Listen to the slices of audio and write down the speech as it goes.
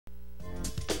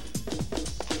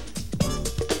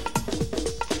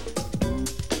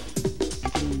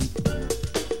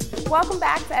Welcome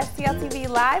back to STL TV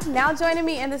Live. Now joining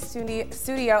me in the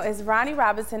studio is Ronnie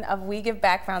Robinson of We Give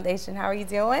Back Foundation. How are you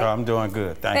doing? I'm doing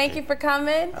good, thank you. Thank you for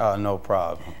coming. No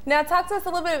problem. Now talk to us a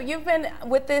little bit. You've been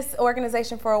with this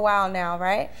organization for a while now,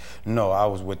 right? No, I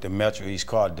was with the Metro East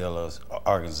Car Dealers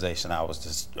organization. I was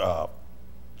just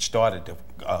started the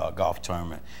golf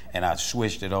tournament, and I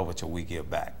switched it over to We Give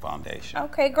Back Foundation.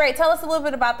 Okay, great. Tell us a little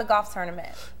bit about the golf tournament.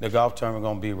 The golf tournament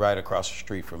going to be right across the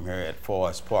street from here at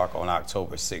Forest Park on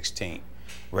October 16th.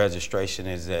 Registration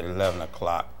is at 11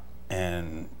 o'clock,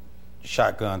 and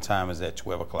shotgun time is at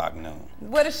 12 o'clock noon.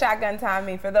 What does shotgun time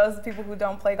mean for those people who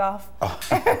don't play golf?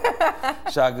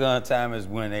 Shotgun time is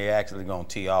when they actually going to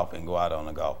tee off and go out on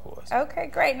the golf course. Okay,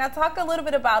 great. Now talk a little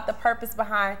bit about the purpose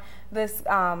behind this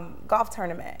golf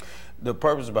tournament. The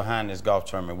purpose behind this golf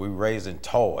tournament, we're raising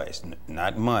toys,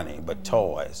 not money, but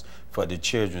toys for the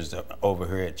children's over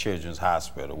here at Children's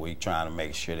Hospital. We're trying to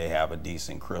make sure they have a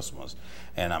decent Christmas.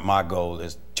 And my goal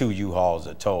is 2 U-Hauls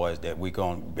of toys that we're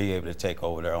going to be able to take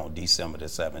over there on December the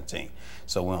 17th.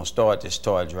 So we're going to start this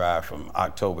toy drive from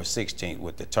October 16th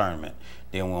with the tournament.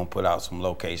 Then we're going to put out some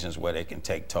locations where they can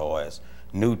take toys,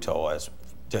 new toys,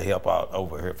 to help out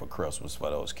over here for Christmas for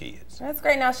those kids. That's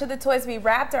great. Now, should the toys be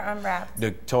wrapped or unwrapped?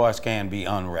 The toys can be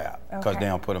unwrapped because Okay. they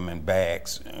don't put them in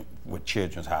bags with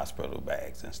Children's Hospital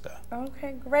bags and stuff.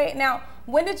 Okay, great. Now,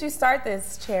 when did you start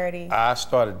this charity? I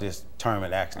started this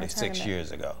tournament actually 6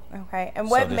 years ago. Okay, and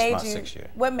So what this made my you? 6th year.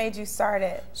 What made you start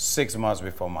it? 6 months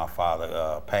before my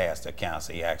father passed of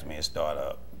cancer, he asked me to start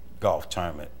a golf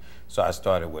tournament. So I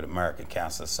started with American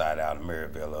Cancer Society out of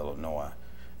Maryville, Illinois.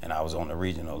 And I was on the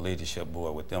regional leadership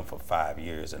board with them for 5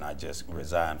 years, and I just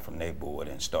resigned from their board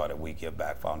and started We Give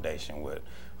Back Foundation with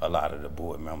a lot of the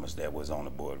board members that was on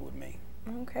the board with me.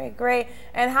 Okay, great.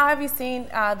 And how have you seen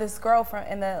this grow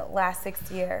in the last 6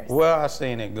 years? Well, I've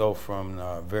seen it go from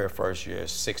the very first year,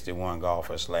 61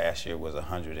 golfers. Last year was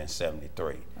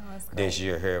 173. Oh, that's great. This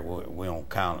year here, we don't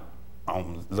count.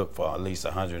 Look for at least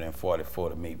 144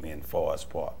 to meet me in Forest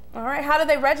Park. All right, how do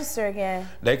they register again?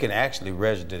 They can actually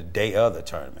register the day of the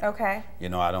tournament. Okay. You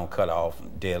know, I don't cut off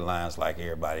deadlines like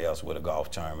everybody else with a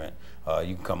golf tournament.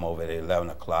 You can come over at 11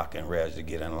 o'clock and register,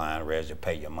 get in line, register,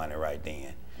 pay your money right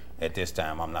then. At this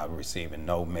time, I'm not receiving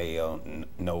no mail,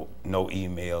 no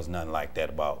emails, nothing like that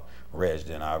about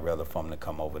registering. I'd rather for them to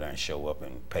come over there and show up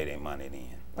and pay their money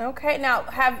then. Okay, now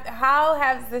how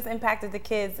has this impacted the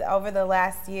kids over the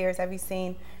last years? Have you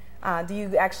seen, do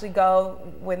you actually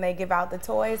go when they give out the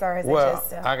toys, or is it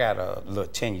just? I got a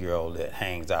little 10-year-old that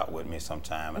hangs out with me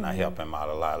sometime, and I help him out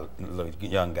a lot. A little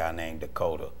young guy named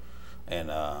Dakota, and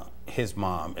his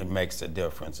mom, it makes a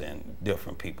difference in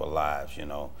different people's lives, you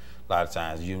know. A lot of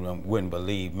times you wouldn't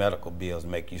believe medical bills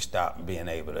make you stop being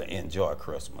able to enjoy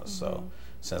Christmas. So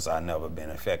since I never been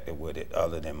affected with it,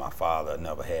 other than my father,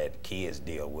 never had kids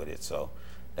deal with it. So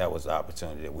that was the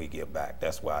opportunity that We Give Back.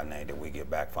 That's why I named it We Give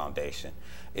Back Foundation.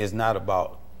 It's not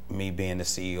about me being the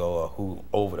CEO or who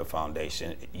over the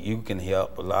foundation. You can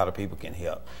help, a lot of people can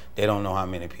help. They don't know how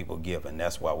many people give, and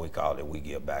that's why we call it We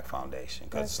Give Back Foundation,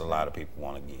 because a lot of people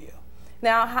want to give.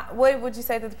 Now, what would you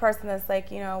say to the person that's like,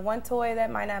 you know, one toy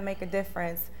that might not make a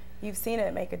difference? You've seen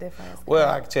it make a difference. Well,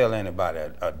 I can tell anybody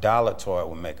a dollar toy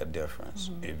will make a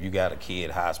difference. If you got a kid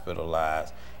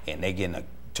hospitalized and they getting a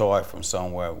toy from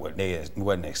somewhere where they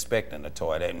wasn't expecting a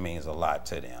toy, that means a lot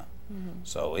to them.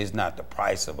 So it's not the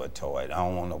price of a toy. I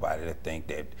don't want nobody to think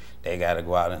that they got to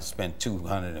go out and spend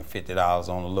 $250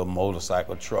 on a little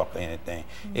motorcycle truck or anything.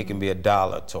 It can be a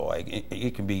dollar toy.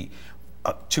 It can be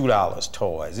 $2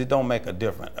 toys. It don't make a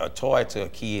difference. A toy to a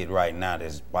kid right now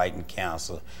that's fighting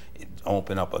cancer,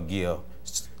 open up a gift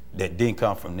that didn't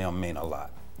come from them, mean a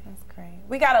lot. That's great.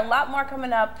 We got a lot more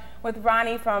coming up with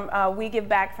Ronnie from We Give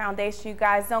Back Foundation. You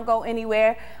guys don't go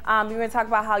anywhere. We're going to talk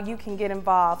about how you can get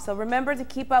involved. So remember to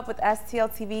keep up with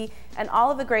STL TV and all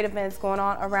of the great events going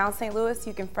on around St. Louis.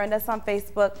 You can friend us on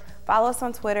Facebook, follow us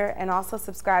on Twitter, and also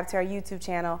subscribe to our YouTube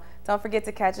channel. Don't forget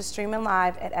to catch us streaming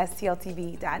live at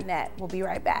stltv.net. We'll be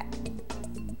right back.